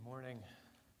morning.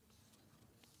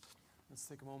 Let's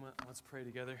take a moment and let's pray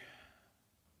together.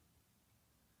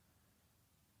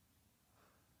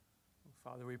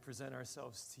 Father, we present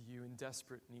ourselves to you in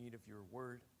desperate need of your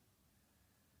word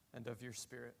and of your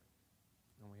spirit.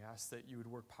 And we ask that you would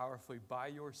work powerfully by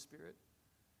your spirit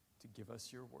to give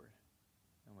us your word.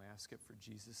 And we ask it for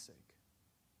Jesus' sake.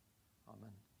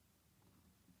 Amen.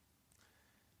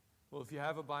 Well, if you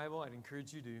have a Bible, I'd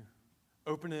encourage you to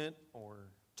open it or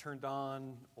turn it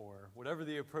on or whatever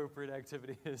the appropriate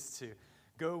activity is to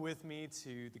go with me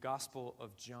to the Gospel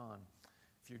of John.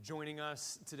 If you're joining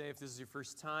us today, if this is your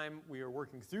first time, we are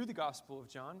working through the Gospel of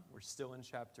John. We're still in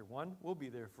chapter 1. We'll be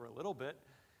there for a little bit.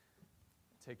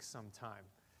 It takes some time.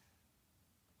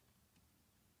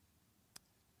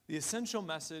 The essential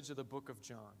message of the book of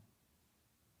John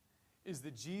is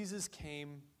that Jesus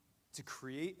came to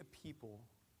create a people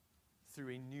through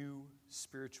a new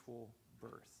spiritual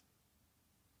birth.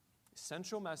 The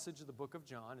essential message of the book of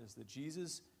John is that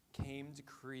Jesus came to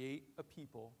create a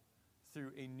people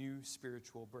through a new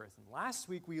spiritual birth. And last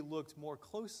week we looked more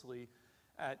closely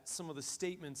at some of the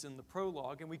statements in the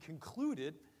prologue, and we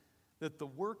concluded that the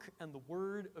work and the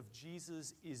word of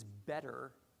Jesus is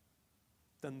better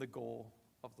than the goal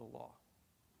of the law.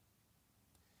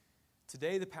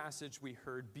 Today the passage we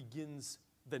heard begins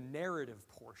the narrative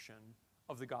portion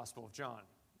of the Gospel of John.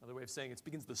 Another way of saying it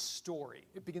begins the story.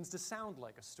 It begins to sound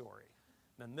like a story.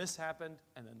 Then this happened,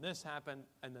 and then this happened,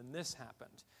 and then this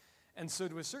happened. And so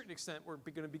to a certain extent, we're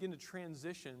going to begin to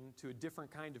transition to a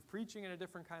different kind of preaching and a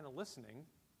different kind of listening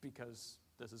because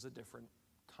this is a different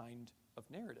kind of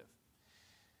narrative.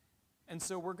 And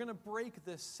so we're going to break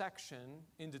this section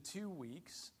into 2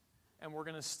 weeks, and we're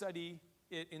going to study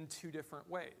it in 2 different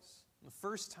ways. The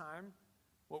first time,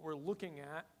 what we're looking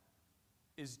at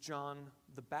is John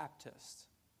the Baptist.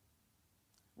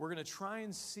 We're going to try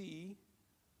and see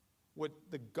what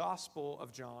the Gospel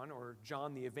of John, or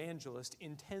John the Evangelist,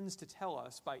 intends to tell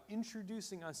us by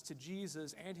introducing us to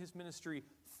Jesus and his ministry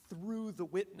through the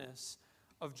witness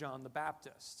of John the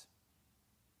Baptist.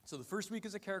 So the first week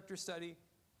is a character study,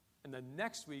 and then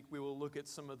next week we will look at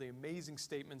some of the amazing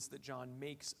statements that John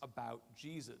makes about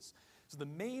Jesus. So the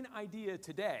main idea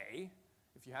today,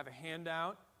 if you have a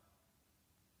handout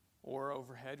or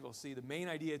overhead, we'll see the main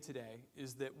idea today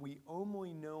is that we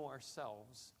only know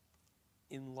ourselves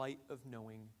in light of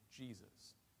knowing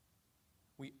Jesus.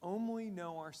 We only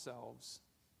know ourselves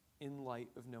in light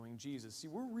of knowing Jesus. See,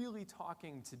 we're really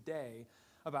talking today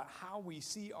about how we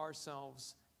see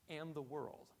ourselves and the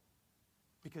world.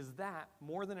 Because that,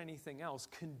 more than anything else,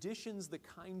 conditions the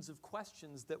kinds of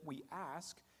questions that we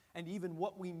ask and even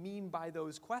what we mean by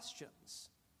those questions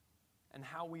and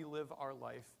how we live our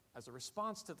life as a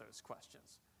response to those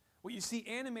questions. What you see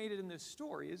animated in this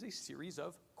story is a series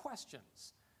of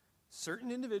questions. Certain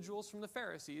individuals from the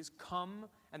Pharisees come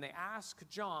and they ask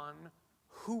John,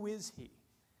 who is he?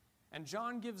 And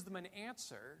John gives them an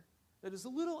answer that is a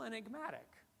little enigmatic.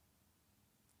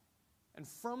 And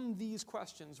from these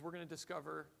questions, we're going to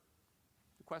discover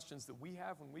the questions that we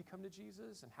have when we come to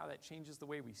Jesus and how that changes the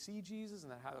way we see Jesus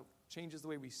and how it changes the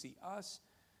way we see us.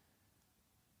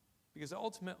 Because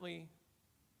ultimately,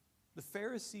 the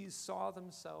Pharisees saw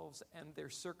themselves and their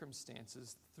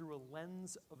circumstances through a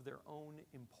lens of their own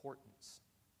importance.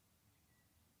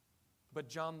 But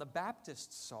John the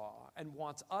Baptist saw and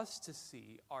wants us to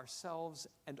see ourselves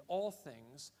and all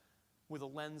things with a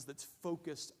lens that's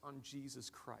focused on Jesus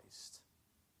Christ,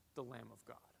 the Lamb of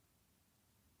God.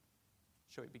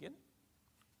 Shall we begin?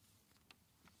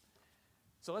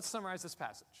 So let's summarize this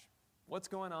passage. What's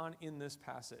going on in this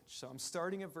passage? So I'm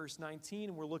starting at verse 19,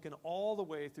 and we're looking all the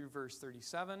way through verse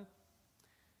 37. In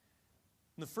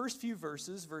the first few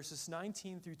verses, verses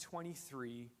 19 through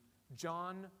 23,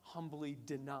 John humbly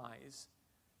denies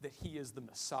that he is the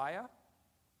Messiah,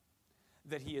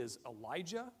 that he is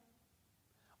Elijah,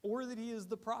 or that he is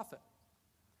the prophet.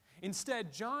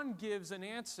 Instead, John gives an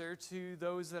answer to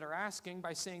those that are asking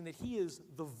by saying that he is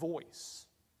the voice,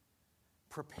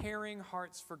 preparing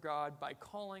hearts for God by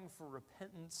calling for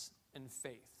repentance and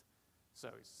faith. So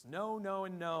he's no, no,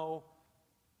 and no.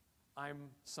 I'm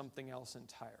something else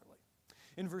entirely.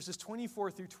 In verses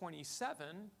 24 through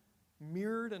 27,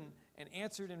 mirrored and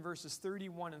answered in verses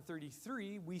 31 and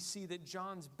 33, we see that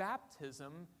John's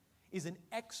baptism is an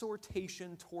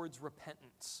exhortation towards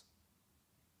repentance.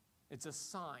 It's a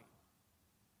sign.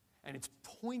 And it's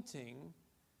pointing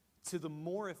to the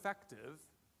more effective,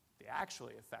 the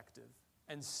actually effective,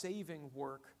 and saving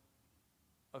work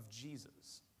of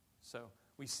Jesus. So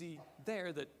we see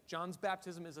there that John's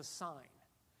baptism is a sign.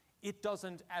 It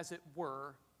doesn't, as it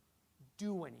were,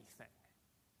 do anything.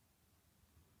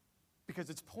 because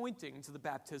it's pointing to the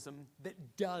baptism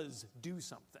that does do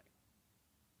something.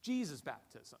 Jesus'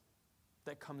 baptism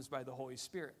that comes by the Holy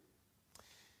Spirit.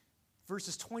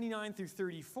 Verses 29 through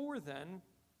 34, then,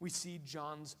 we see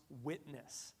John's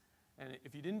witness. And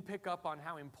if you didn't pick up on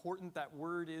how important that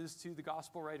word is to the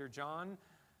gospel writer John,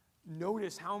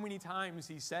 notice how many times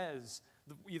he says,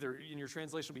 either in your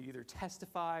translation will be either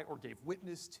testify or gave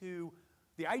witness to.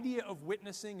 The idea of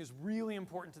witnessing is really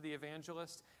important to the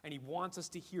evangelist, and he wants us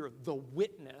to hear the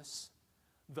witness,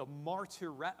 the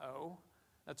martyreo.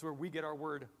 That's where we get our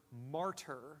word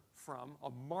martyr from. A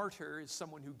martyr is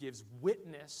someone who gives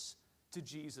witness to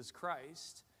Jesus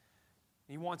Christ.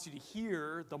 And he wants you to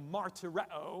hear the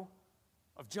martyreo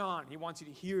of John. He wants you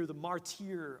to hear the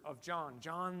martyr of John.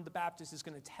 John the Baptist is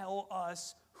going to tell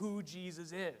us who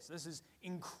Jesus is. This is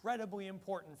incredibly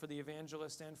important for the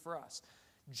evangelist and for us.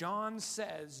 John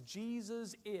says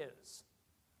Jesus is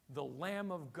the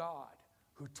Lamb of God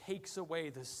who takes away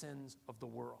the sins of the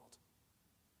world.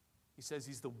 He says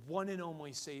he's the one and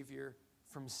only Savior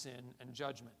from sin and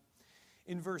judgment.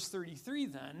 In verse 33,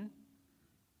 then,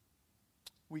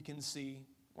 we can see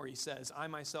where he says, I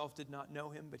myself did not know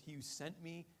him, but he who sent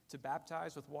me to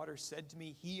baptize with water said to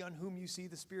me, he on whom you see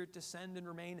the Spirit descend and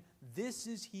remain, this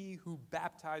is he who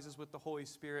baptizes with the Holy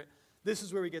Spirit. This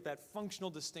is where we get that functional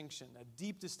distinction, that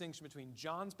deep distinction between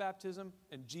John's baptism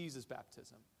and Jesus'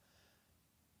 baptism.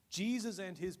 Jesus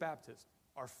and his baptism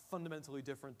are fundamentally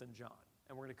different than John,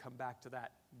 and we're going to come back to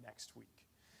that next week.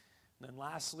 And then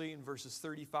lastly, in verses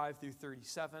 35 through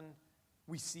 37,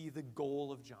 we see the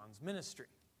goal of John's ministry.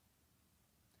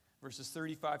 Verses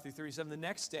 35 through 37, the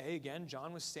next day, again,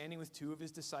 John was standing with two of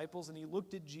his disciples, and he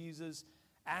looked at Jesus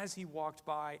as he walked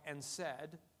by and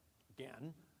said,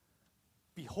 again,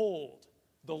 behold,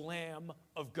 the Lamb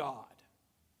of God.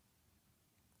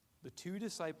 The two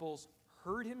disciples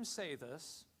heard him say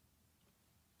this,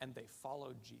 and they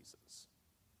followed Jesus.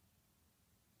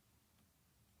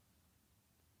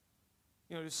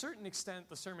 You know, to a certain extent,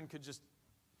 the sermon could just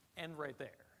end right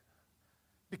there,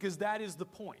 because that is the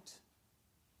point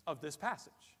of this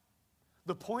passage.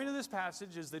 The point of this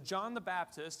passage is that John the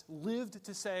Baptist lived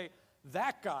to say,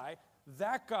 that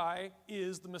guy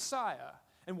is the Messiah.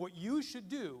 And what you should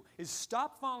do is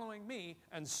stop following me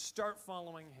and start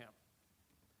following him.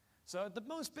 So at the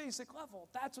most basic level,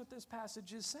 that's what this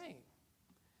passage is saying.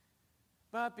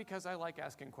 But because I like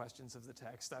asking questions of the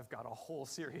text, I've got a whole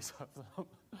series of them.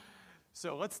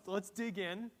 So let's dig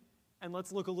in and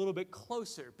let's look a little bit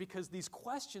closer, because these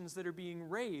questions that are being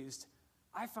raised,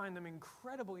 I find them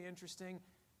incredibly interesting,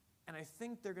 and I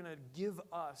think they're going to give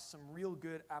us some real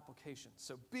good applications.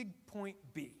 So big point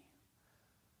B.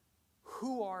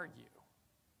 Who are you?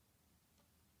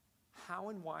 How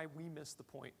and why we miss the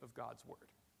point of God's word.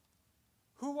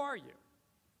 Who are you?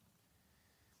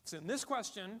 So in this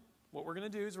question, what we're going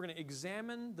to do is we're going to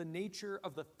examine the nature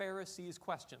of the Pharisees'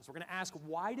 questions. We're going to ask,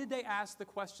 why did they ask the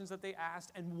questions that they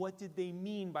asked, and what did they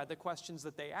mean by the questions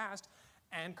that they asked?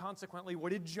 And consequently,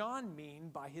 what did John mean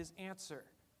by his answer?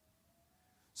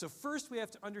 So first we have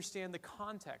to understand the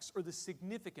context or the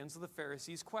significance of the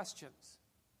Pharisees' questions.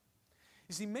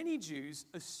 You see, many Jews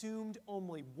assumed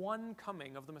only one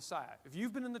coming of the Messiah. If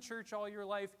you've been in the church all your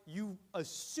life, you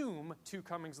assume two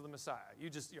comings of the Messiah.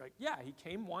 You're like, yeah, he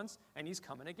came once and he's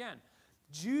coming again.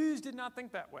 Jews did not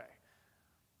think that way.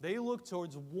 They looked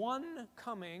towards one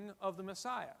coming of the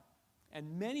Messiah.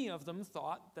 And many of them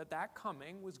thought that that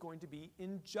coming was going to be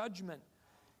in judgment,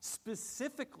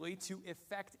 specifically to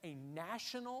effect a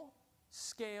national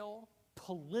scale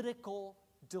political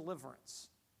deliverance.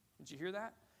 Did you hear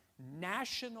that?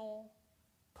 National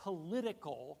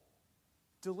political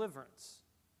deliverance.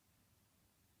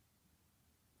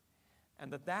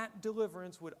 And that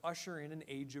deliverance would usher in an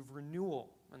age of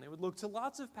renewal. And they would look to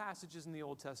lots of passages in the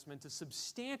Old Testament to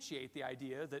substantiate the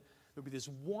idea that there would be this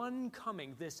one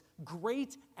coming, this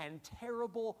great and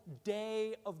terrible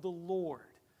day of the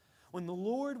Lord, when the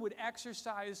Lord would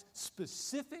exercise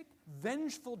specific,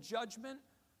 vengeful judgment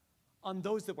on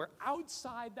those that were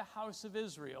outside the house of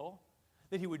Israel,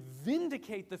 that he would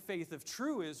vindicate the faith of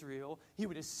true Israel. He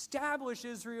would establish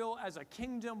Israel as a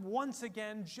kingdom once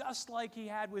again, just like he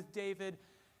had with David,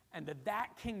 and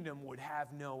that kingdom would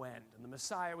have no end. And the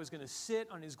Messiah was going to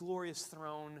sit on his glorious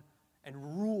throne and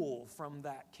rule from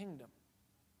that kingdom.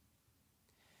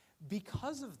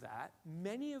 Because of that,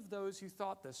 many of those who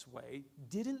thought this way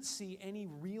didn't see any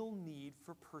real need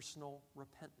for personal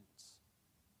repentance.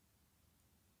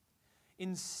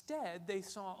 Instead, they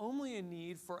saw only a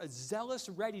need for a zealous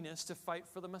readiness to fight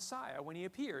for the Messiah when he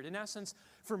appeared. In essence,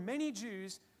 for many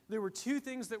Jews, there were two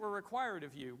things that were required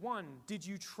of you. One, did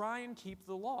you try and keep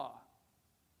the law?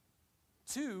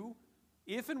 Two,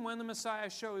 if and when the Messiah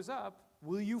shows up,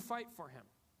 will you fight for him?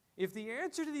 If the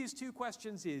answer to these two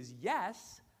questions is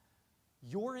yes,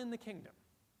 you're in the kingdom.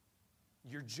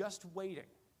 You're just waiting.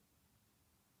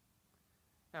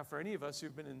 Now, for any of us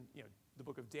who've been in the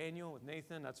book of Daniel with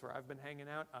Nathan, that's where I've been hanging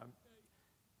out,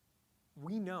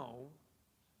 we know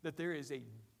that there is a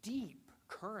deep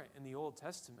current in the Old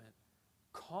Testament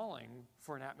calling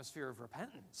for an atmosphere of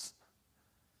repentance.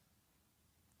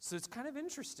 So it's kind of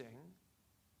interesting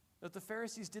that the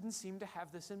Pharisees didn't seem to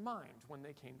have this in mind when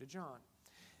they came to John.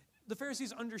 The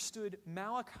Pharisees understood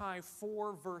Malachi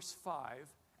 4, verse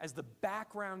 5 as the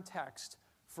background text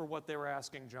for what they were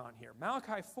asking John here.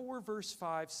 Malachi 4, verse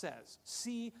 5 says,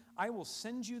 "See, I will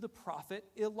send you the prophet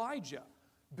Elijah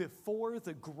before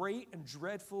the great and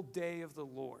dreadful day of the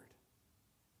Lord."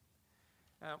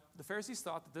 Now, the Pharisees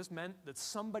thought that this meant that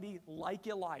somebody like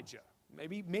Elijah,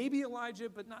 maybe Elijah,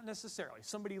 but not necessarily,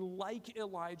 somebody like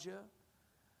Elijah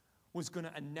was going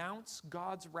to announce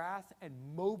God's wrath and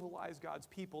mobilize God's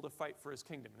people to fight for his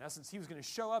kingdom. In essence, he was going to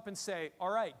show up and say,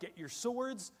 all right, get your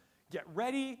swords, get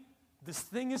ready, this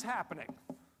thing is happening.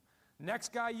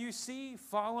 Next guy you see,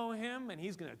 follow him, and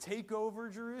he's going to take over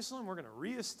Jerusalem. We're going to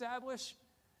reestablish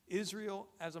Israel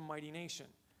as a mighty nation.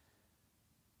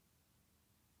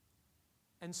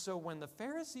 And so when the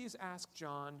Pharisees ask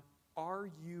John, are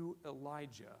you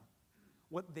Elijah?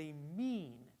 What they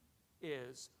mean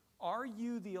is, are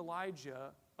you the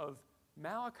Elijah of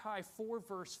Malachi 4,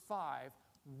 verse 5,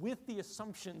 with the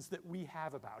assumptions that we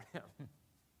have about him?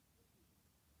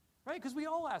 Right? Because we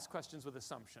all ask questions with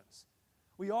assumptions.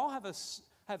 We all have a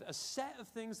set of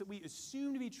things that we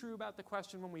assume to be true about the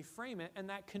question when we frame it, and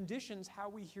that conditions how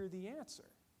we hear the answer.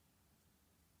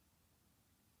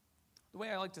 The way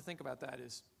I like to think about that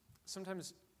is,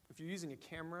 sometimes if you're using a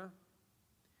camera,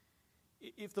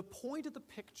 if the point of the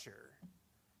picture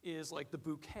is like the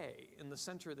bouquet in the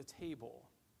center of the table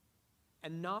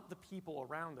and not the people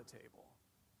around the table,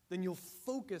 then you'll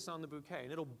focus on the bouquet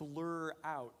and it'll blur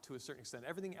out to a certain extent.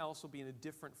 Everything else will be in a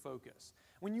different focus.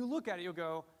 When you look at it, you'll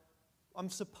go, I'm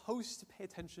supposed to pay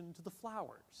attention to the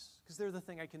flowers because they're the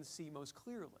thing I can see most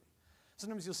clearly.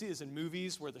 Sometimes you'll see this in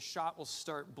movies where the shot will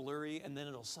start blurry and then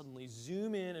it'll suddenly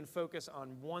zoom in and focus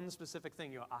on one specific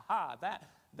thing. You go, aha,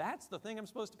 that's the thing I'm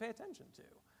supposed to pay attention to.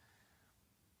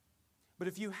 But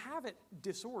if you have it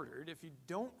disordered, if you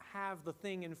don't have the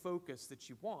thing in focus that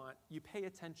you want, you pay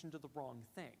attention to the wrong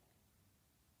thing.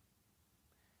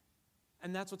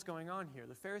 And that's what's going on here.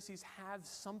 The Pharisees have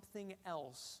something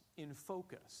else in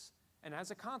focus. And as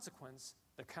a consequence,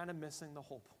 they're kind of missing the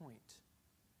whole point.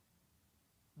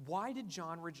 Why did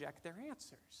John reject their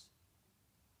answers?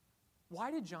 Why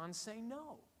did John say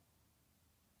no?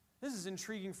 This is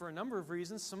intriguing for a number of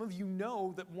reasons. Some of you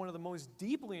know that one of the most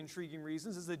deeply intriguing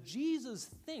reasons is that Jesus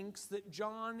thinks that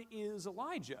John is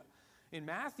Elijah. In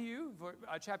Matthew,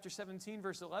 chapter 17,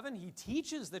 verse 11, he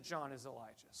teaches that John is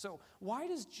Elijah. So why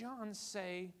does John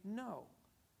say no?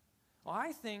 Well,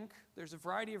 I think there's a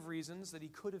variety of reasons that he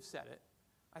could have said it.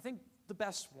 I think the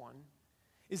best one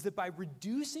is that by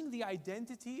reducing the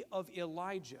identity of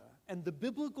Elijah and the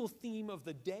biblical theme of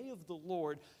the day of the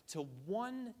Lord to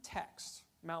one text,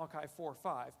 Malachi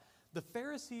 4:5, the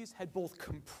Pharisees had both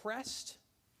compressed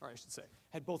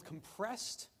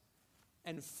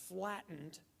and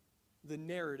flattened the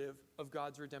narrative of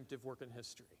God's redemptive work in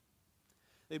history.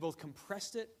 They both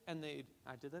compressed it and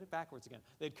I did that backwards again.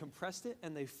 They'd compressed it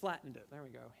and they flattened it. There we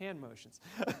go, hand motions.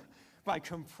 By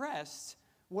compressed,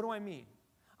 what do I mean?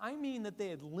 I mean that they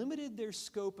had limited their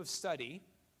scope of study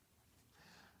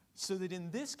so that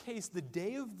in this case, the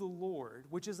day of the Lord,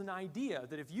 which is an idea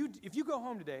that if you go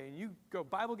home today and you go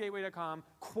BibleGateway.com,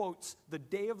 quotes, the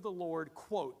day of the Lord,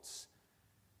 quotes,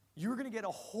 you're going to get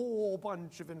a whole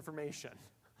bunch of information.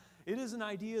 It is an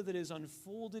idea that is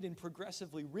unfolded in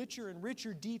progressively richer and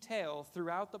richer detail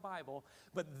throughout the Bible,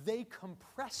 but they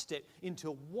compressed it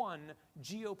into one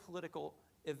geopolitical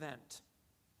event.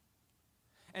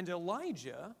 And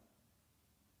Elijah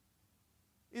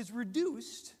is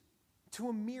reduced to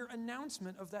a mere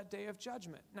announcement of that day of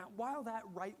judgment. Now, while that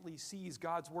rightly sees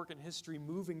God's work in history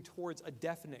moving towards a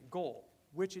definite goal,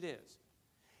 which it is,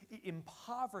 it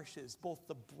impoverishes both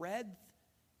the breadth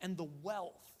and the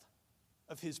wealth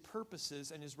of his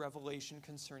purposes and his revelation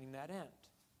concerning that end.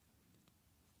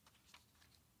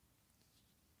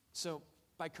 So,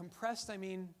 by compressed, I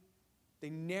mean they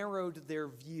narrowed their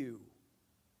view.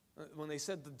 When they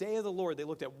said the day of the Lord, they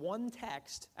looked at one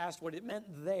text, asked what it meant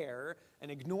there, and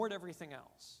ignored everything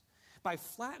else. By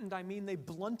flattened, I mean they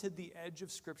blunted the edge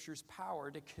of Scripture's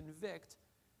power to convict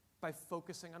by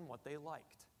focusing on what they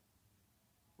liked.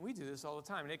 We do this all the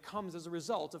time, and it comes as a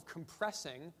result of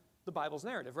compressing the Bible's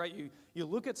narrative, right? You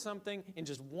look at something in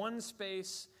just one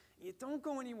space. You don't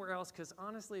go anywhere else because,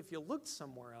 honestly, if you looked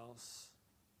somewhere else,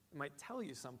 it might tell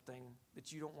you something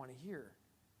that you don't want to hear.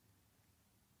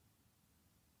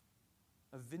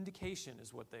 A vindication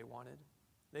is what they wanted.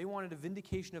 They wanted a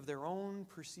vindication of their own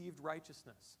perceived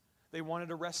righteousness. They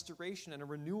wanted a restoration and a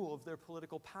renewal of their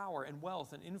political power and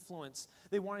wealth and influence.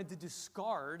 They wanted to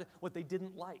discard what they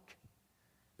didn't like.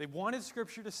 They wanted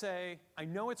Scripture to say, I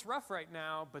know it's rough right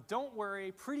now, but don't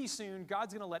worry, pretty soon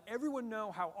God's going to let everyone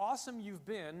know how awesome you've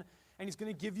been, and He's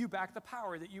going to give you back the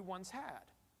power that you once had.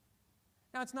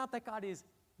 Now, it's not that God is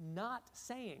not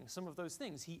saying some of those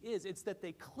things. He is. It's that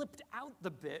they clipped out the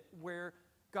bit where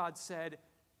God said,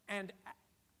 and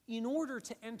in order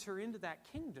to enter into that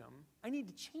kingdom, I need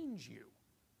to change you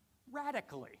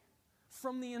radically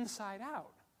from the inside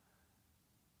out.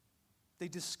 They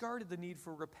discarded the need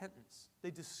for repentance. They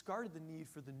discarded the need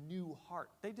for the new heart.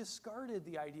 They discarded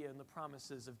the idea and the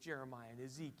promises of Jeremiah and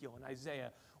Ezekiel and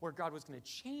Isaiah where God was going to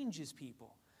change his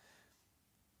people.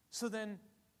 So then,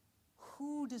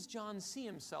 who does John see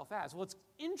himself as? Well, it's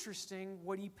interesting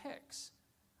what he picks.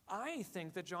 I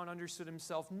think that John understood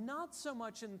himself not so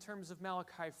much in terms of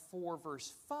Malachi 4,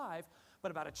 verse 5,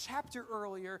 but about a chapter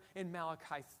earlier in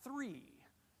Malachi 3,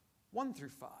 1 through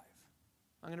 5.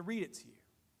 I'm going to read it to you.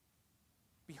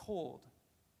 Behold,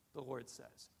 the Lord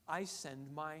says, I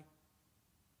send my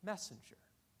messenger,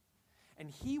 and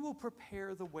he will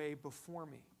prepare the way before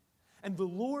me. And the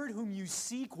Lord whom you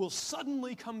seek will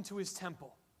suddenly come to his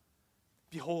temple.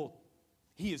 Behold,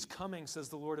 he is coming, says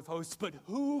the Lord of hosts, but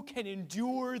who can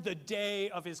endure the day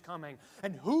of his coming?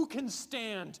 And who can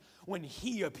stand when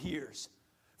he appears?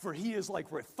 For he is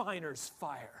like refiner's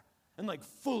fire and like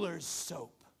fuller's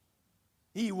soap.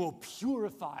 He will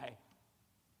purify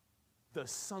the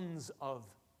sons of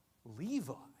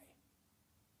Levi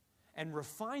and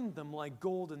refine them like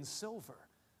gold and silver.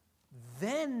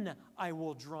 Then I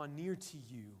will draw near to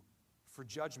you for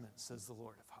judgment, says the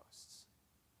Lord of hosts.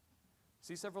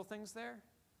 See several things there?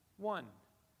 One,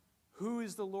 who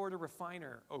is the Lord a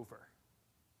refiner over?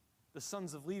 The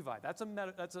sons of Levi. That's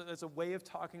a way of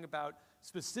talking about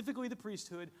specifically the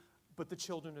priesthood, but the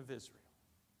children of Israel.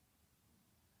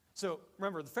 So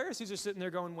remember, the Pharisees are sitting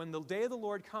there going, when the day of the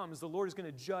Lord comes, the Lord is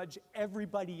going to judge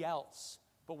everybody else.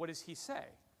 But what does he say?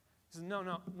 He says,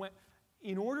 no.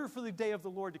 In order for the day of the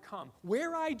Lord to come,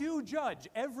 where I do judge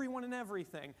everyone and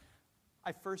everything,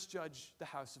 I first judge the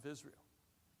house of Israel.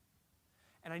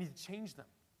 And I need to change them.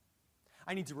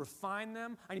 I need to refine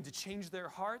them. I need to change their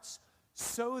hearts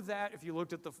so that, if you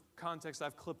looked at the context,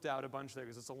 I've clipped out a bunch there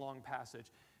because it's a long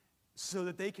passage, so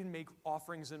that they can make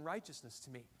offerings in righteousness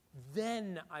to me.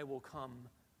 Then I will come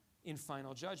in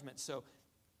final judgment. So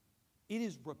it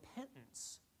is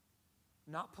repentance,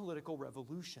 not political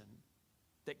revolution,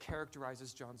 that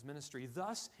characterizes John's ministry.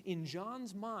 Thus, in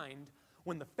John's mind,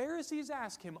 when the Pharisees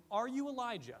ask him, are you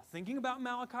Elijah? Thinking about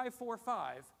Malachi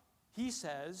 4:5, he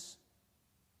says,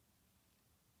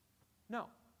 no.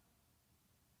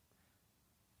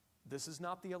 This is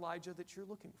not the Elijah that you're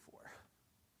looking for.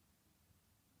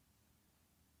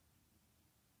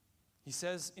 He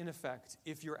says, in effect,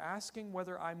 if you're asking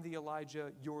whether I'm the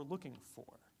Elijah you're looking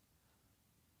for,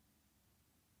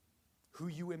 who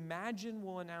you imagine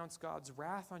will announce God's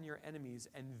wrath on your enemies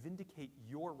and vindicate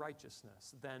your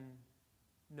righteousness, then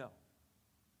no,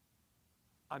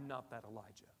 I'm not that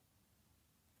Elijah.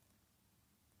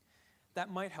 That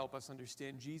might help us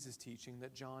understand Jesus' teaching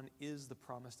that John is the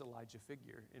promised Elijah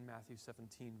figure in Matthew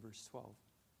 17, verse 12.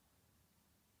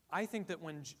 I think that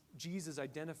when Jesus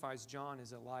identifies John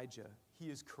as Elijah, he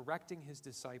is correcting his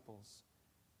disciples.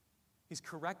 He's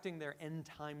correcting their end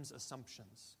times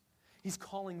assumptions. He's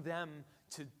calling them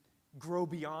to grow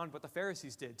beyond what the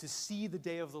Pharisees did, to see the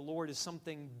day of the Lord as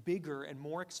something bigger and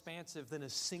more expansive than a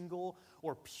single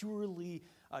or purely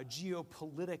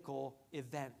geopolitical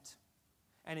event.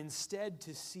 And instead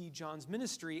to see John's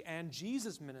ministry and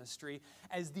Jesus' ministry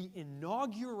as the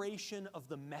inauguration of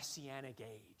the Messianic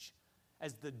age,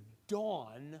 as the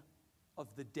dawn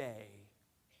of the day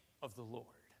of the Lord.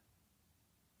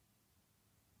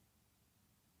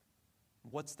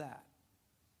 What's that?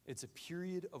 It's a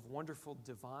period of wonderful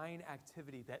divine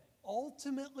activity that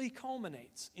ultimately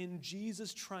culminates in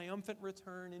Jesus' triumphant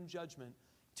return in judgment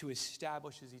to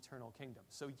establish his eternal kingdom.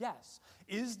 So yes,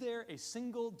 is there a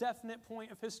single definite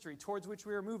point of history towards which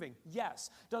we are moving? Yes.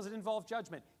 Does it involve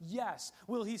judgment? Yes.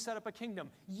 Will he set up a kingdom?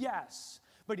 Yes.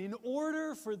 But in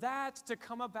order for that to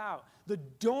come about, the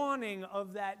dawning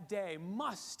of that day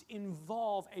must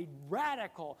involve a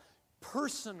radical,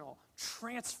 personal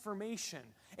transformation,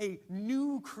 a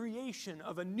new creation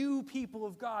of a new people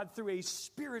of God through a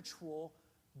spiritual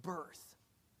birth.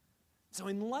 So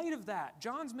in light of that,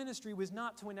 John's ministry was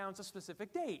not to announce a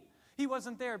specific date. He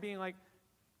wasn't there being like,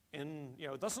 in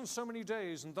thus and so many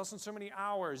days and thus and so many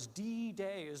hours,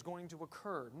 D-Day is going to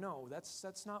occur. No,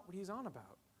 that's not what he's on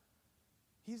about.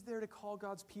 He's there to call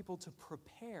God's people to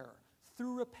prepare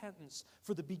through repentance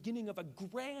for the beginning of a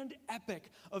grand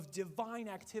epic of divine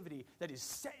activity that is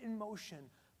set in motion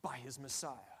by his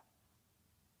Messiah.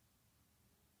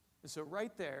 And so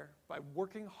right there, by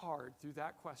working hard through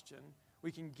that question,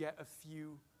 we can get a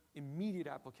few immediate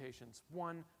applications.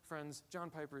 One, friends, John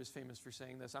Piper is famous for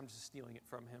saying this. I'm just stealing it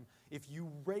from him. If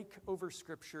you rake over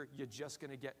Scripture, you're just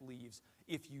going to get leaves.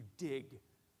 If you dig,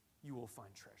 you will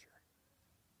find treasure.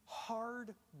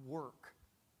 Hard work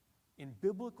in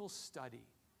biblical study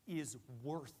is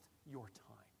worth your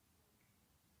time.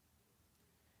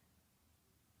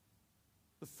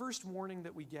 The first warning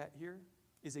that we get here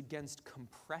is against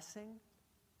compressing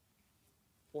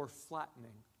or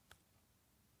flattening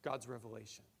God's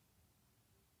revelation.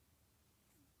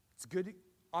 It's a good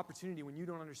opportunity when you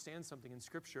don't understand something in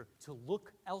Scripture to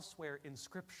look elsewhere in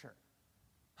Scripture.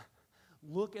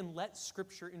 Look and let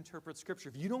Scripture interpret Scripture.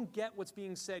 If you don't get what's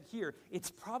being said here, it's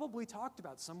probably talked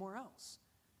about somewhere else.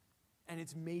 And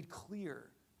it's made clear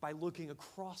by looking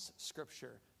across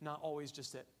Scripture, not always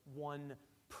just at one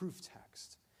proof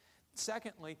text.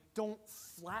 Secondly, don't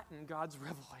flatten God's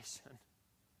revelation.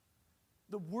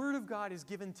 The Word of God is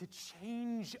given to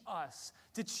change us,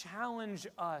 to challenge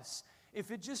us.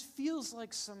 If it just feels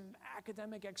like some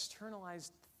academic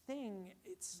externalized thing,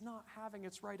 it's not having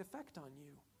its right effect on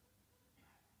you.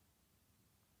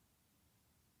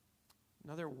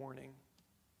 Another warning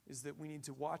is that we need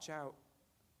to watch out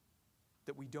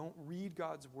that we don't read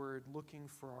God's Word looking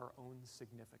for our own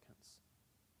significance.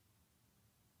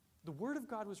 The Word of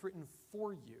God was written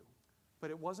for you, but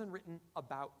it wasn't written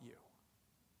about you.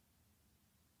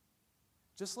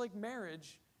 Just like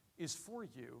marriage is for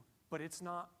you, but it's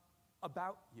not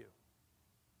about you.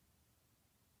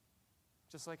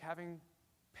 Just like having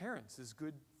parents is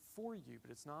good for you, but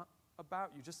it's not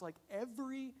about you. Just like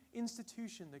every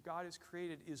institution that God has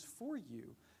created is for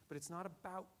you, but it's not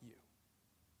about you.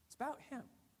 It's about Him.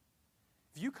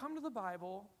 If you come to the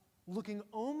Bible looking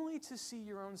only to see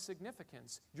your own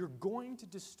significance, you're going to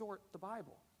distort the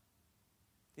Bible.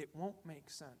 It won't make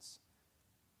sense.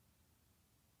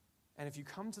 And if you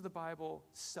come to the Bible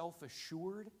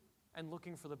self-assured and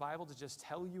looking for the Bible to just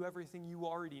tell you everything you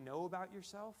already know about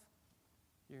yourself,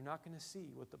 you're not going to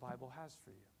see what the Bible has for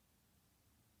you.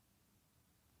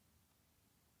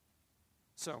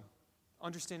 So,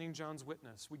 understanding John's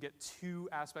witness, we get two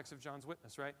aspects of John's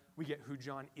witness, right? We get who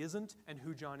John isn't and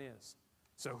who John is.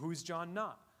 So who's John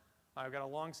not? I've got a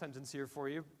long sentence here for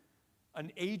you.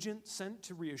 An agent sent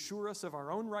to reassure us of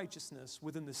our own righteousness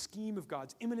within the scheme of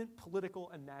God's imminent political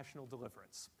and national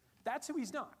deliverance. That's who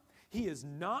he's not. He is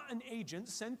not an agent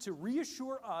sent to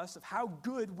reassure us of how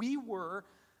good we were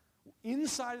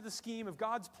inside of the scheme of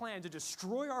God's plan to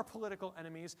destroy our political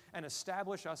enemies and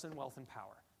establish us in wealth and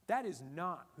power. That is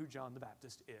not who John the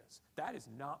Baptist is. That is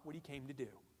not what he came to do.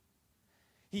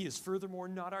 He is furthermore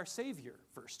not our Savior,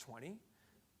 verse 20.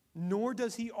 Nor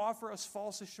does he offer us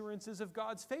false assurances of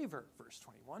God's favor, verse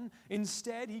 21.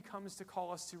 Instead, he comes to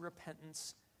call us to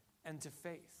repentance and to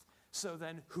faith. So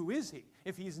then, who is he?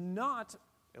 If he's not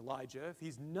Elijah, if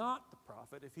he's not the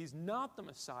prophet, if he's not the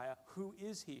Messiah, who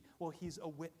is he? Well, he's a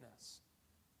witness.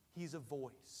 He's a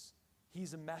voice.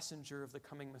 He's a messenger of the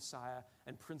coming Messiah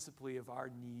and principally of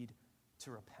our need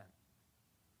to repent.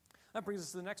 That brings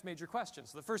us to the next major question.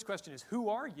 So the first question is, who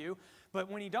are you? But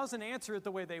when he doesn't answer it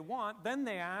the way they want, then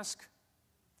they ask,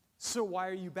 so why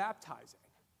are you baptizing?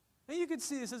 Now you could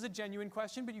see this as a genuine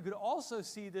question, but you could also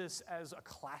see this as a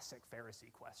classic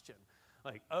Pharisee question.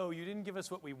 Like, oh, you didn't give us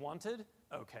what we wanted?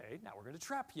 Okay, now we're going to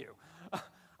trap you.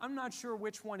 I'm not sure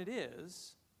which one it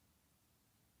is,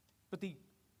 but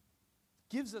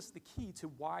gives us the key to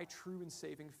why true and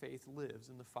saving faith lives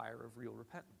in the fire of real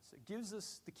repentance. It gives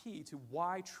us the key to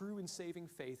why true and saving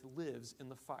faith lives in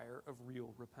the fire of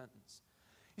real repentance.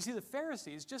 You see, the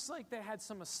Pharisees, just like they had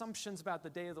some assumptions about the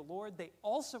day of the Lord, they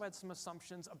also had some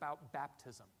assumptions about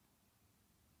baptism.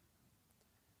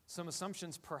 Some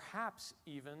assumptions perhaps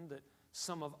even that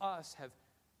some of us have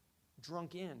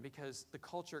drunk in because the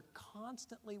culture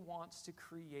constantly wants to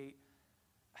create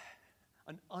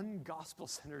an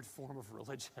ungospel-centered form of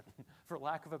religion, for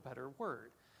lack of a better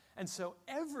word. And so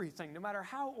everything, no matter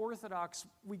how orthodox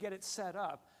we get it set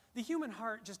up, the human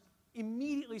heart just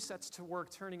immediately sets to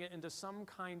work turning it into some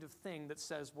kind of thing that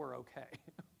says we're okay.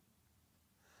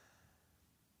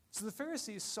 So the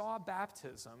Pharisees saw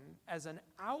baptism as an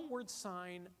outward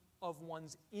sign of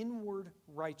one's inward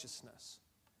righteousness.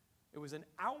 It was an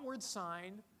outward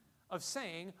sign of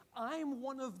saying, I'm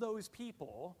one of those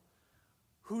people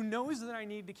who knows that I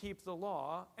need to keep the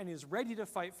law and is ready to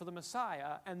fight for the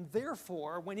Messiah, and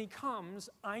therefore, when he comes,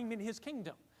 I'm in his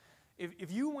kingdom.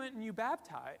 If you went and you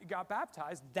got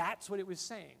baptized, that's what it was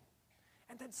saying.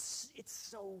 And it's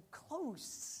so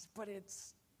close, but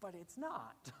it's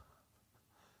not.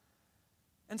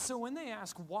 And so when they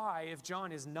ask why, if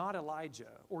John is not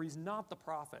Elijah, or he's not the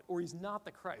prophet, or he's not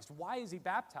the Christ, why is he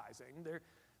baptizing? They're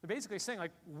basically saying,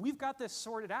 like, we've got this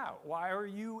sorted out. Why are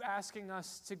you asking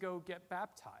us to go get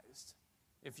baptized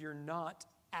if you're not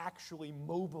actually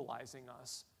mobilizing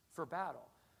us for battle?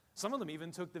 Some of them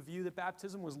even took the view that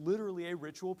baptism was literally a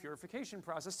ritual purification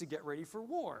process to get ready for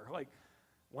war. Like,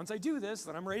 once I do this,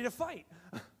 then I'm ready to fight.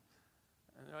 And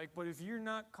they're like, but if you're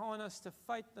not calling us to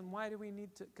fight, then why do we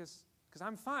need to? Because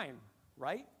I'm fine,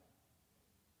 right?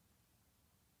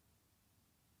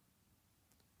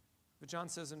 But John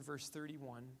says in verse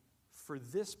 31, for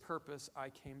this purpose I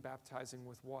came baptizing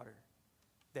with water,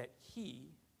 that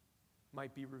he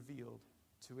might be revealed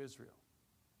to Israel.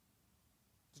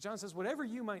 So John says, whatever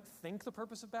you might think the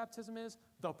purpose of baptism is,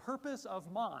 the purpose of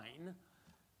mine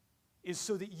is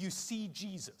so that you see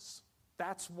Jesus.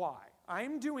 That's why.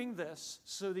 I'm doing this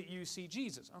so that you see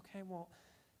Jesus. Okay, well,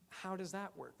 how does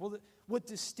that work? Well, what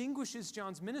distinguishes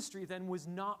John's ministry then was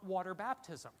not water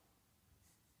baptism.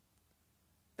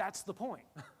 That's the point.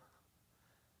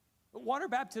 Water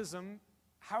baptism,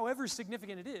 however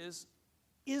significant it is,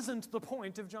 isn't the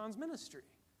point of John's ministry.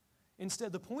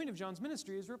 Instead, the point of John's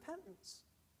ministry is repentance.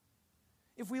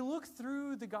 If we look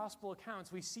through the gospel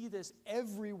accounts, we see this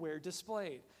everywhere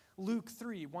displayed. Luke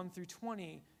 3, 1 through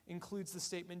 20 includes the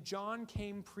statement, John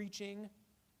came preaching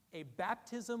a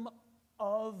baptism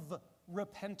of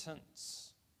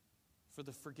repentance for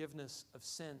the forgiveness of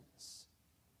sins.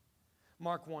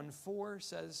 Mark 1:4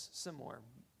 says similar.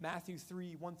 Matthew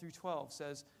 3, 1 through 12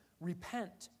 says,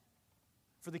 repent,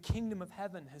 for the kingdom of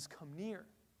heaven has come near.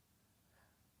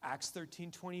 Acts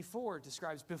 13:24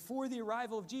 describes, before the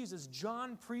arrival of Jesus,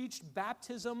 John preached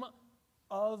baptism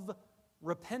of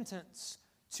repentance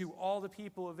to all the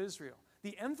people of Israel.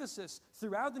 The emphasis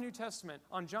throughout the New Testament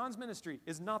on John's ministry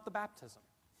is not the baptism.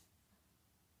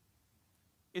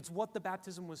 It's what the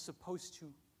baptism was supposed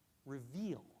to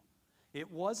reveal. It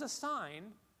was a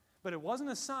sign, but it wasn't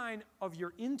a sign of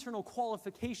your internal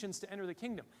qualifications to enter the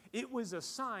kingdom. It was a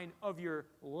sign of your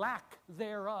lack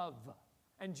thereof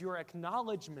and your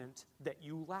acknowledgement that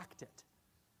you lacked it.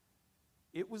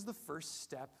 It was the first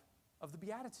step of the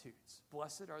Beatitudes.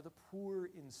 Blessed are the poor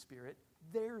in spirit.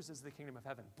 Theirs is the kingdom of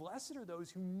heaven. Blessed are those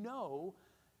who know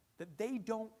that they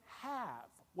don't have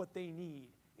what they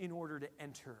need in order to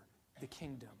enter the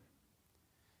kingdom.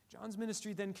 John's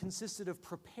ministry then consisted of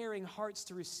preparing hearts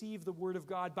to receive the word of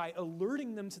God by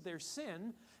alerting them to their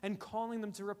sin and calling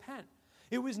them to repent.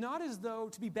 It was not as though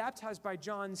to be baptized by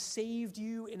John saved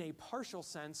you in a partial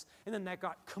sense, and then that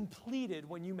got completed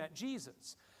when you met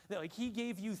Jesus. That, like, he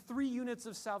gave you 3 units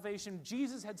of salvation.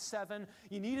 Jesus had 7.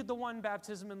 You needed the one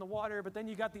baptism in the water, but then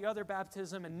you got the other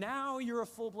baptism, and now you're a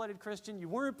full-blooded Christian. You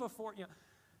weren't before.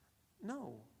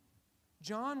 No.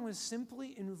 John was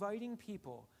simply inviting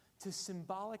people to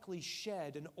symbolically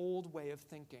shed an old way of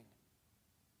thinking,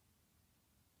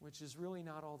 which is really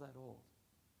not all that old.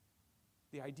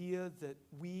 The idea that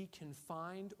we can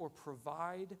find or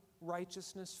provide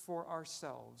righteousness for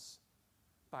ourselves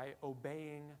by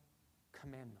obeying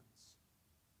commandments.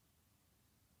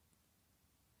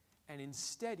 And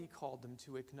instead, he called them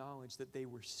to acknowledge that they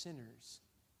were sinners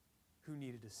who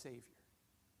needed a Savior.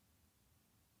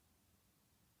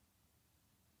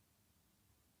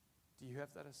 Do you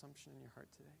have that assumption in your heart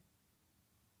today?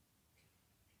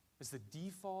 Is the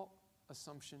default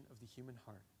assumption of the human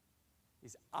heart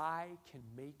is I can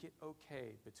make it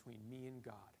okay between me and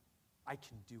God. I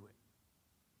can do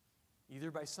it. Either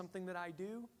by something that I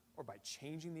do or by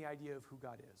changing the idea of who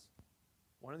God is.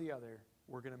 One or the other,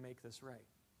 we're going to make this right.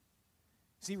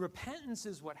 See, repentance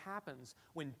is what happens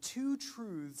when 2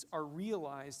 truths are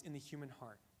realized in the human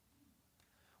heart.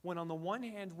 When on the one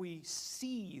hand we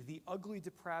see the ugly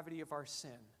depravity of our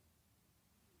sin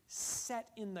set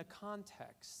in the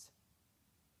context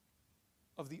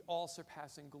of the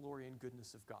all-surpassing glory and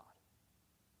goodness of God.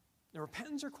 Now,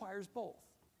 repentance requires both.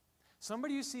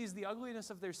 Somebody who sees the ugliness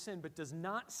of their sin but does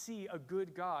not see a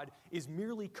good God is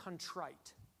merely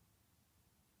contrite.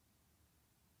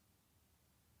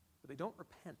 But they don't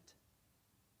repent.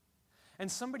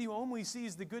 And somebody who only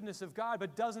sees the goodness of God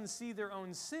but doesn't see their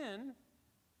own sin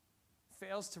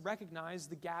fails to recognize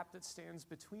the gap that stands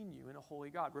between you and a holy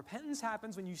God. Repentance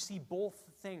happens when you see both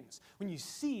things. When you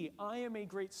see, I am a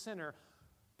great sinner,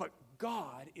 but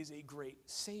God is a great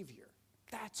Savior.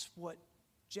 That's what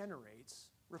generates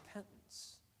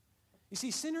repentance. You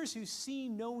see, sinners who see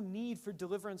no need for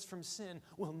deliverance from sin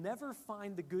will never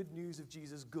find the good news of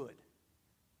Jesus good.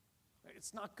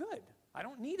 It's not good. I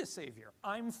don't need a Savior.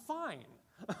 I'm fine.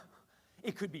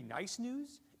 It could be nice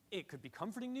news. It could be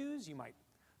comforting news. You might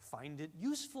find it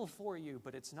useful for you,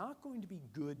 but it's not going to be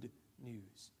good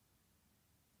news.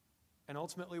 And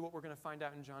ultimately, what we're going to find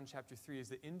out in John chapter 3 is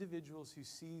that individuals who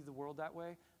see the world that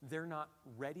way, they're not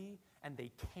ready and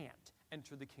they can't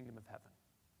enter the kingdom of heaven.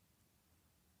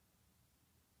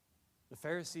 The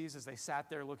Pharisees, as they sat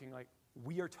there looking like,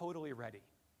 we are totally ready.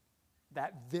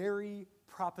 That very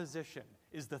proposition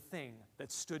is the thing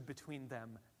that stood between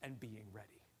them and being ready.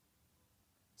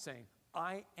 Saying,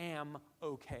 I am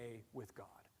okay with God.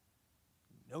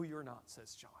 No, you're not,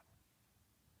 says John.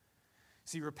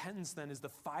 See, repentance then is the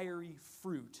fiery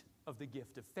fruit of the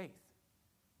gift of faith.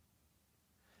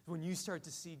 When you start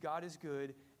to see God is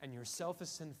good and yourself is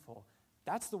sinful,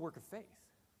 that's the work of faith.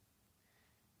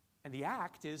 And the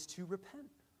act is to repent.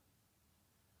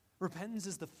 Repentance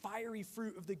is the fiery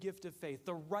fruit of the gift of faith,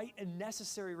 the right and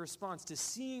necessary response to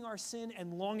seeing our sin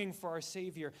and longing for our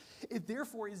Savior. It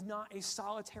therefore is not a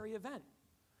solitary event.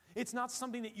 It's not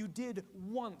something that you did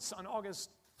once on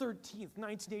August 13th,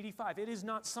 1985. It is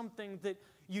not something that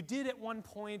you did at one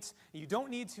point, you don't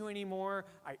need to anymore.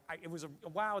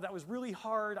 Wow, that was really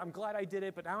hard. I'm glad I did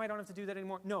it, but now I don't have to do that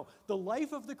anymore. No, the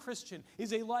life of the Christian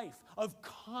is a life of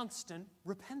constant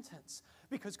repentance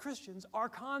because Christians are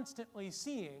constantly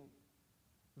seeing,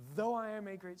 though I am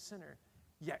a great sinner,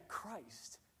 yet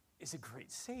Christ is a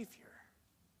great Savior.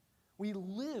 We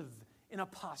live in a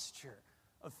posture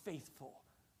of faithful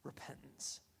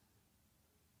repentance.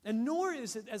 And nor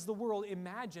is it, as the world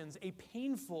imagines, a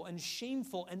painful and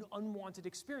shameful and unwanted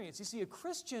experience. You see, a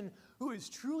Christian who is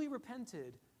truly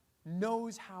repented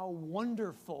knows how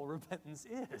wonderful repentance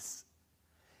is.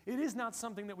 It is not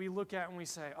something that we look at and we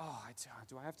say, oh,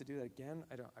 do I have to do that again?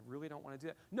 I really don't want to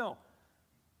do that. No,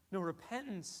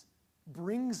 repentance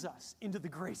brings us into the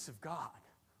grace of God.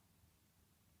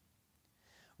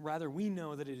 Rather, we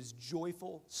know that it is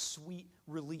joyful, sweet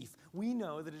relief. We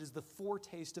know that it is the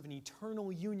foretaste of an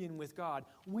eternal union with God.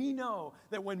 We know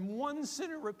that when one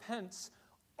sinner repents,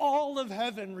 all of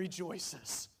heaven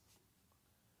rejoices.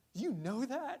 Do you know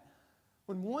that?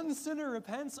 When one sinner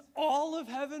repents, all of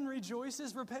heaven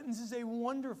rejoices. Repentance is a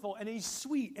wonderful and a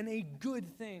sweet and a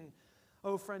good thing.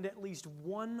 Oh, friend, at least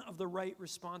one of the right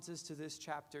responses to this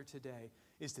chapter today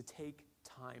is to take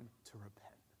time to repent.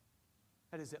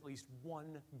 That is at least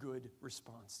one good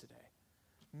response today.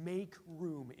 Make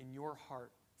room in your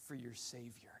heart for your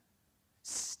Savior.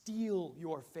 Steel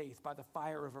your faith by the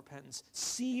fire of repentance.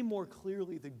 See more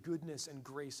clearly the goodness and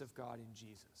grace of God in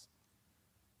Jesus.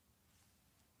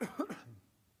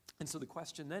 And so the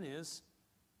question then is,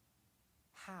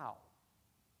 how?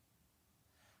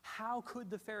 How could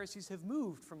the Pharisees have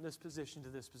moved from this position to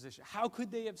this position? How could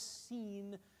they have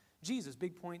seen Jesus?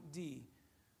 Big point D.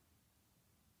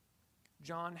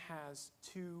 John has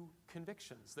two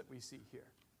convictions that we see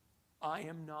here. I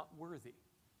am not worthy.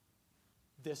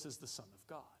 This is the Son of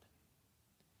God.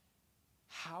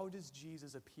 How does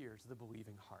Jesus appear to the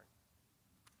believing heart?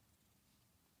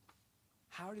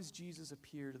 How does Jesus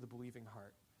appear to the believing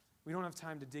heart? We don't have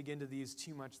time to dig into these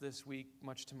too much this week,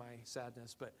 much to my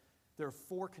sadness, but there are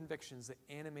four convictions that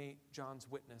animate John's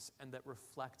witness and that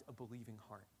reflect a believing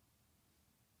heart.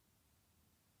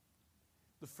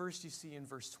 The first you see in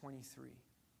verse 23.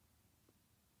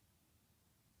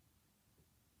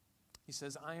 He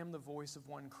says, I am the voice of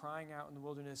one crying out in the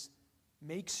wilderness,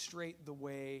 make straight the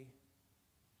way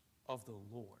of the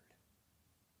Lord.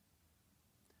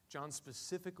 John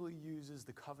specifically uses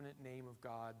the covenant name of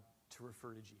God to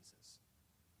refer to Jesus.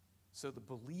 So the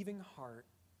believing heart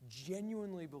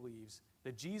genuinely believes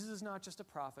that Jesus is not just a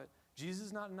prophet, Jesus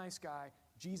is not a nice guy,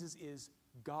 Jesus is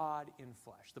God in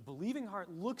flesh. The believing heart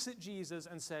looks at Jesus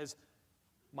and says,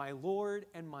 my Lord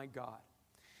and my God.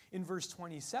 In verse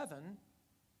 27,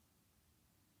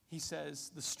 he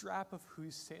says, the strap of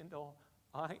whose sandal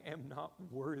I am not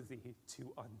worthy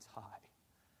to untie.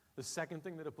 The second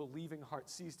thing that a believing heart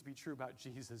sees to be true about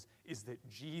Jesus is that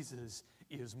Jesus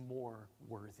is more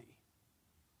worthy.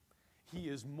 He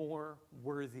is more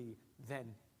worthy than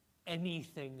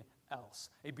anything else.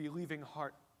 A believing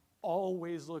heart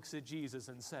always looks at Jesus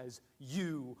and says,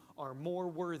 you are more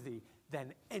worthy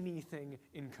than anything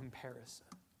in comparison.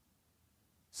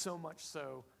 So much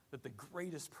so that the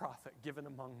greatest prophet given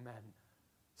among men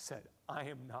said, I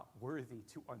am not worthy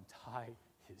to untie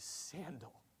his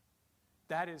sandal.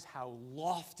 That is how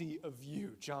lofty a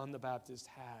view John the Baptist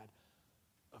had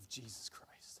of Jesus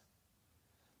Christ.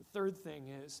 The third thing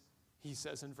is, he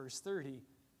says in verse 30,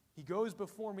 He goes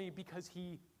before me because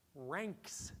he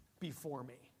ranks before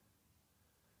me.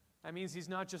 That means he's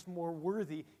not just more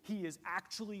worthy, he is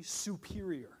actually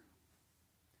superior.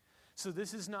 So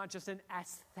this is not just an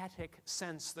aesthetic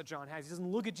sense that John has. He doesn't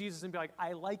look at Jesus and be like,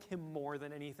 I like him more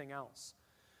than anything else.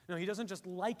 No, he doesn't just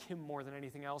like him more than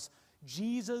anything else.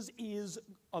 Jesus is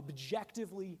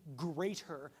objectively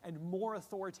greater and more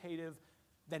authoritative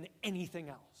than anything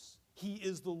else. He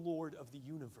is the Lord of the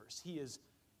universe.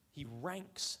 He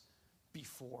ranks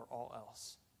before all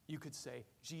else. You could say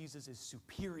Jesus is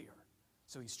superior.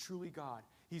 So he's truly God.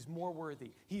 He's more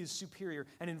worthy. He is superior.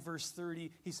 And in verse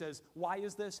 30, he says, why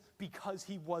is this? Because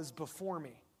he was before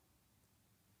me.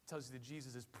 It tells you that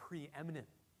Jesus is preeminent.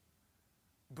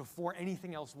 Before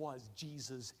anything else was,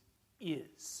 Jesus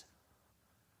is.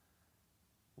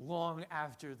 Long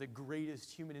after the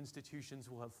greatest human institutions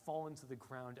will have fallen to the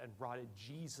ground and rotted,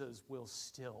 Jesus will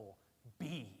still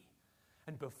be.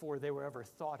 And before they were ever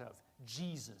thought of,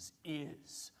 Jesus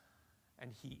is.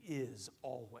 And he is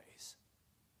always.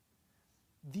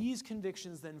 These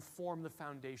convictions then form the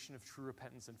foundation of true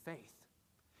repentance and faith.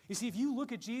 You see, if you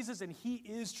look at Jesus and he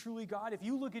is truly God, if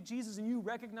you look at Jesus and you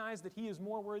recognize that he is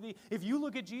more worthy, if you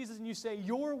look at Jesus and you say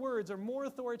your words are more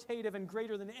authoritative and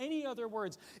greater than any other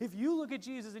words, if you look at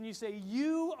Jesus and you say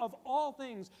you of all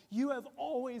things, you have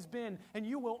always been and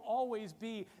you will always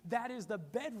be, that is the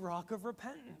bedrock of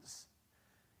repentance.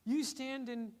 You stand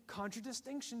in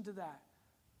contradistinction to that.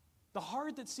 The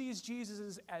heart that sees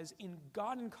Jesus as in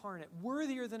God incarnate,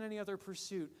 worthier than any other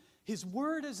pursuit, his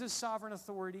word is his sovereign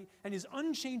authority, and his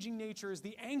unchanging nature is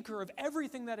the anchor of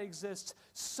everything that exists,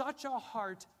 such a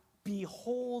heart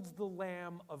beholds the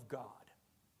Lamb of God.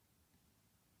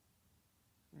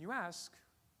 And you ask,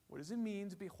 what does it mean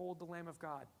to behold the Lamb of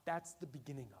God? That's the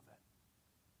beginning of it.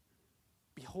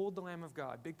 Behold the Lamb of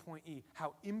God, big point E,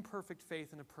 how imperfect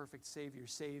faith in a perfect Savior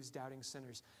saves doubting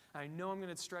sinners. I know I'm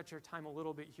going to stretch our time a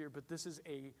little bit here, but this is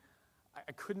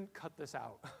I couldn't cut this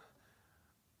out.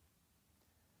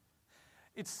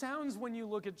 It sounds when you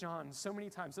look at John so many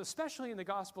times, especially in the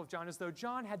Gospel of John, as though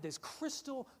John had this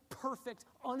crystal, perfect,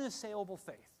 unassailable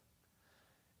faith.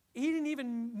 He didn't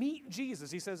even meet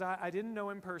Jesus. He says, I didn't know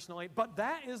him personally, but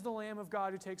that is the Lamb of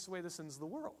God who takes away the sins of the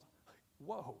world.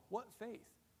 Whoa, what faith?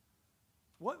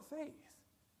 What faith?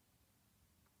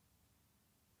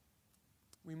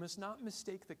 We must not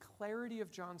mistake the clarity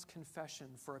of John's confession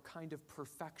for a kind of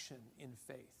perfection in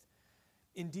faith.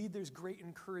 Indeed, there's great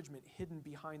encouragement hidden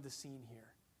behind the scene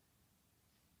here.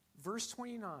 Verse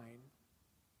 29,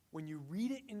 when you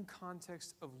read it in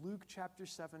context of Luke chapter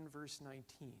 7, verse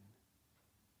 19,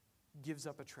 gives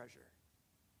up a treasure.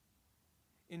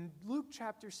 In Luke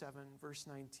chapter 7, verse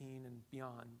 19 and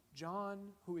beyond, John,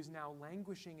 who is now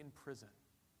languishing in prison,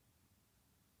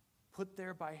 put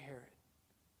there by Herod,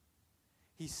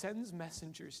 he sends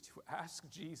messengers to ask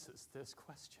Jesus this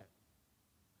question.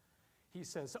 He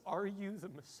says, are you the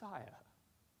Messiah?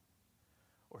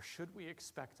 Or should we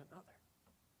expect another?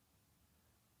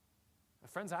 Now,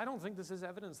 friends, I don't think this is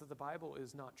evidence that the Bible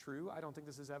is not true. I don't think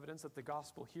this is evidence that the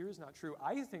gospel here is not true.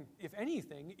 I think, if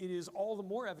anything, it is all the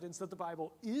more evidence that the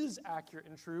Bible is accurate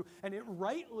and true, and it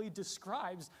rightly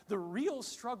describes the real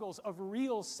struggles of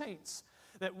real saints.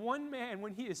 That one man,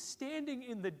 when he is standing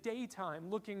in the daytime,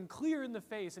 looking clear in the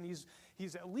face, and he's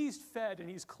at least fed, and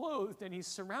he's clothed, and he's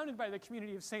surrounded by the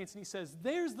community of saints, and he says,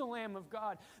 there's the Lamb of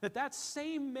God, that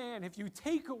same man, if you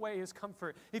take away his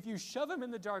comfort, if you shove him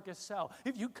in the darkest cell,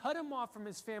 if you cut him off from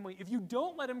his family, if you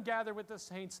don't let him gather with the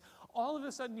saints, all of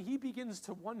a sudden he begins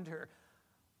to wonder,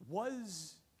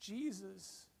 was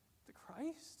Jesus the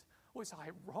Christ? Was I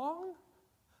wrong?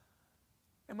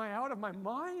 Am I out of my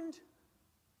mind?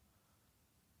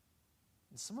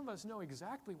 And some of us know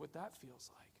exactly what that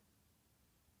feels like.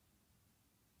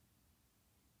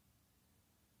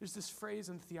 There's this phrase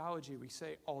in theology, we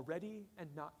say, already and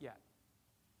not yet.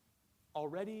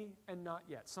 Already and not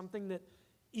yet. Something that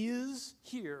is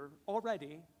here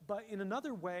already, but in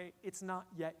another way, it's not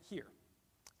yet here.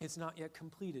 It's not yet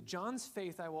completed. John's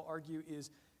faith, I will argue, is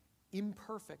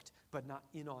imperfect, but not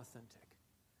inauthentic.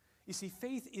 You see,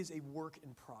 faith is a work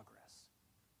in progress.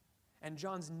 And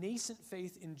John's nascent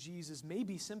faith in Jesus may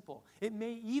be simple. It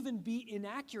may even be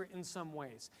inaccurate in some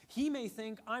ways. He may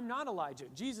think, I'm not Elijah.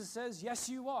 Jesus says, yes,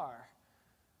 you are.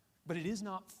 But it is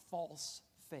not false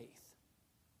faith.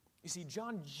 You see,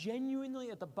 John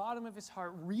genuinely, at the bottom of his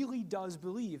heart, really does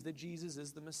believe that Jesus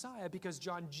is the Messiah, because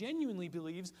John genuinely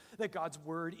believes that God's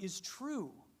word is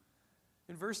true.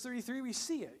 In verse 33, we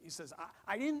see it. He says,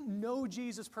 I didn't know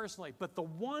Jesus personally, but the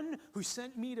one who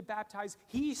sent me to baptize,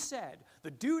 he said,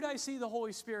 the dude I see the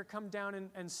Holy Spirit come down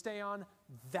and stay on,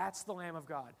 that's the Lamb of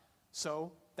God.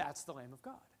 So that's the Lamb of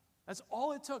God. That's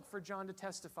all it took for John to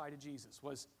testify to Jesus,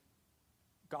 was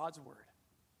God's word.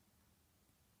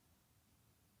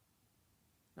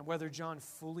 Now, whether John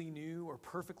fully knew or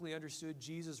perfectly understood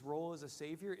Jesus' role as a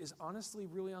Savior is honestly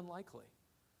really unlikely.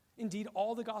 Indeed,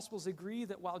 all the Gospels agree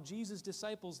that while Jesus'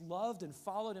 disciples loved and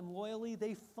followed him loyally,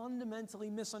 they fundamentally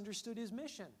misunderstood his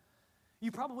mission.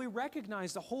 You probably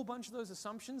recognized a whole bunch of those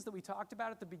assumptions that we talked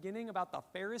about at the beginning about the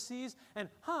Pharisees, and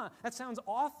that sounds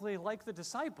awfully like the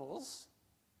disciples,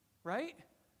 right?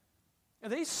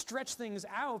 And they stretch things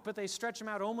out, but they stretch them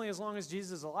out only as long as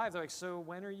Jesus is alive. They're like, so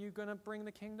when are you going to bring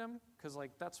the kingdom? Because,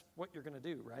 that's what you're going to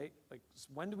do, right?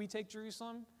 When do we take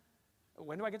Jerusalem?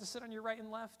 When do I get to sit on your right and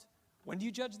left? When do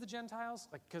you judge the Gentiles?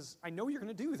 Because I know you're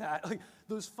going to do that.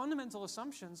 Those fundamental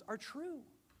assumptions are true.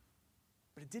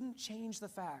 But it didn't change the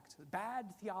fact that bad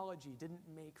theology didn't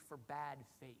make for bad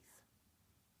faith.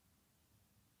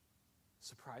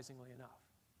 Surprisingly enough.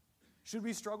 Should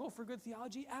we struggle for good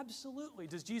theology? Absolutely.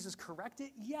 Does Jesus correct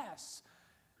it? Yes.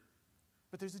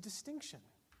 But there's a distinction.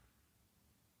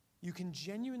 You can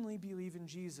genuinely believe in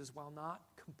Jesus while not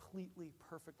completely,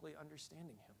 perfectly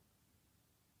understanding him.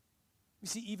 You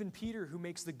see, even Peter, who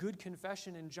makes the good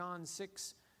confession in John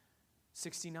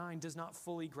 6:69, does not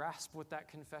fully grasp what that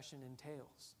confession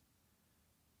entails.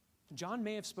 John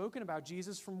may have spoken about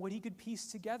Jesus from what he could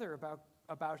piece together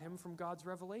about him from God's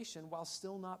revelation while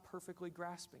still not perfectly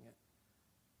grasping it.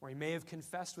 Or he may have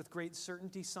confessed with great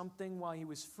certainty something while he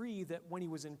was free that when he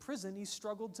was in prison he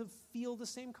struggled to feel the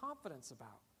same confidence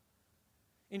about.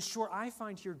 In short, I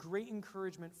find here great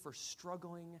encouragement for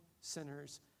struggling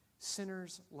sinners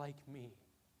like me,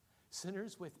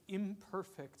 sinners with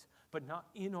imperfect but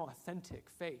not inauthentic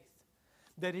faith,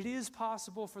 that it is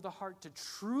possible for the heart to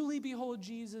truly behold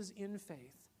Jesus in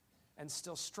faith and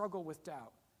still struggle with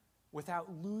doubt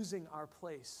without losing our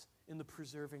place in the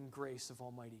preserving grace of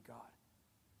Almighty God.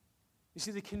 You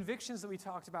see, the convictions that we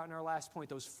talked about in our last point,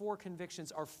 those 4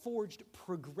 convictions, are forged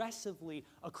progressively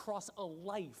across a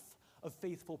life of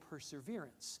faithful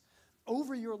perseverance.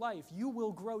 Over your life, you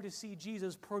will grow to see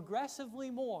Jesus progressively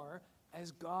more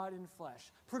as God in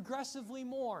flesh, progressively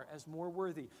more as more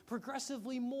worthy,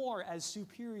 progressively more as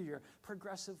superior,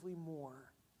 progressively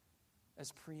more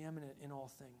as preeminent in all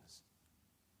things.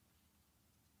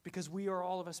 Because we are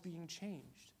all of us being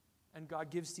changed, and God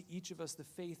gives to each of us the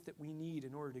faith that we need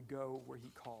in order to go where he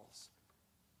calls.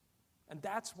 And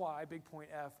that's why, big point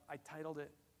F, I titled it,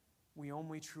 We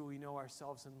Only Truly Know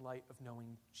Ourselves in Light of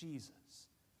Knowing Jesus.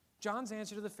 John's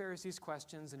answer to the Pharisees'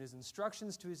 questions and his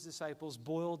instructions to his disciples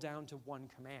boil down to one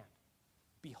command: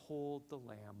 behold the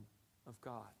Lamb of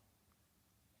God.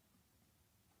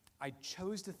 I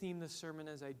chose to theme this sermon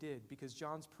as I did because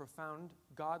John's profound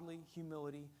godly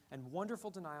humility and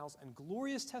wonderful denials and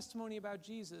glorious testimony about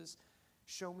Jesus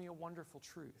show me a wonderful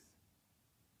truth.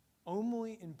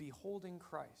 Only in beholding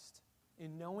Christ,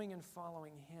 in knowing and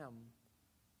following him,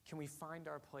 can we find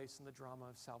our place in the drama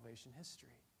of salvation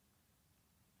history.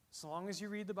 So long as you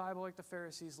read the Bible like the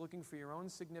Pharisees, looking for your own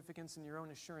significance and your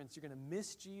own assurance, you're going to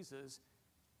miss Jesus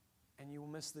and you will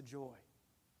miss the joy.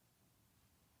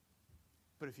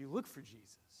 But if you look for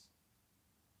Jesus,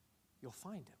 you'll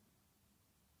find him.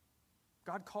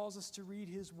 God calls us to read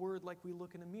his word like we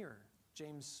look in a mirror,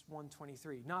 James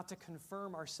 1:23, not to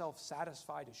confirm our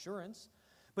self-satisfied assurance,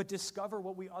 but discover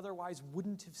what we otherwise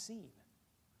wouldn't have seen,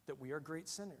 that we are great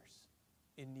sinners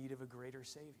in need of a greater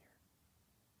Savior.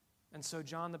 And so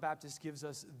John the Baptist gives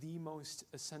us the most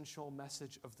essential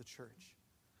message of the church.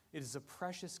 It is a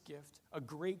precious gift, a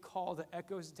great call that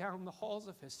echoes down the halls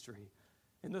of history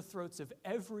in the throats of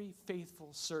every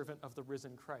faithful servant of the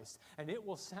risen Christ. And it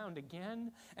will sound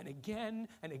again and again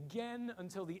and again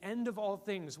until the end of all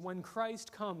things, when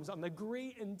Christ comes on the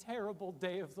great and terrible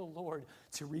day of the Lord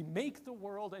to remake the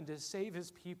world and to save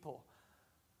his people.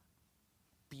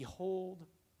 Behold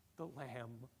the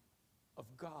Lamb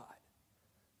of God.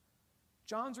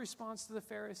 John's response to the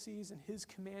Pharisees and his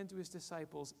command to his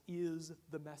disciples is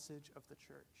the message of the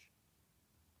church.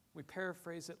 We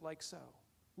paraphrase it like so: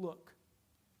 look,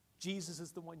 Jesus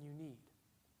is the one you need.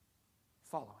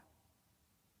 Follow him.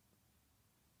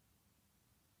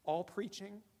 All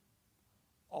preaching,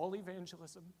 all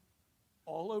evangelism,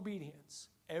 all obedience,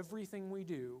 everything we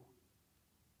do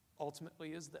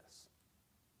ultimately is this: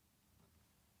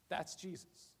 that's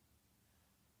Jesus.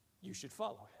 You should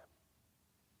follow him.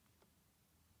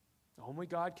 Only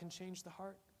God can change the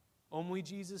heart. Only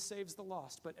Jesus saves the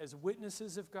lost. But as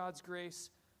witnesses of God's grace,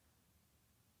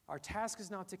 our task is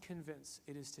not to convince,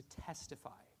 it is to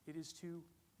testify. It is to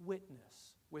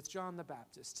witness with John the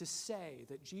Baptist, to say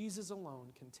that Jesus alone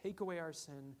can take away our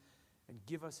sin and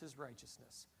give us his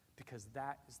righteousness, because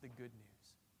that is the good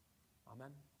news.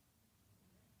 Amen.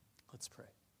 Let's pray.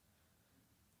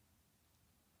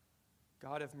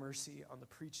 God, have mercy on the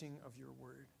preaching of your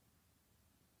word.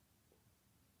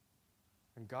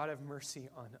 And God, have mercy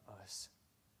on us,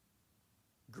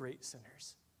 great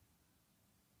sinners.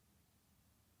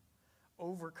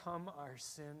 Overcome our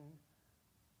sin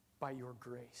by your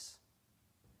grace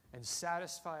and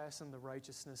satisfy us in the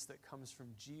righteousness that comes from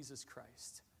Jesus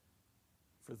Christ.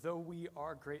 For though we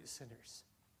are great sinners,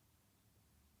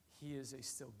 he is a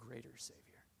still greater Savior.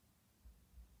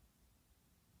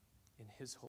 In his holy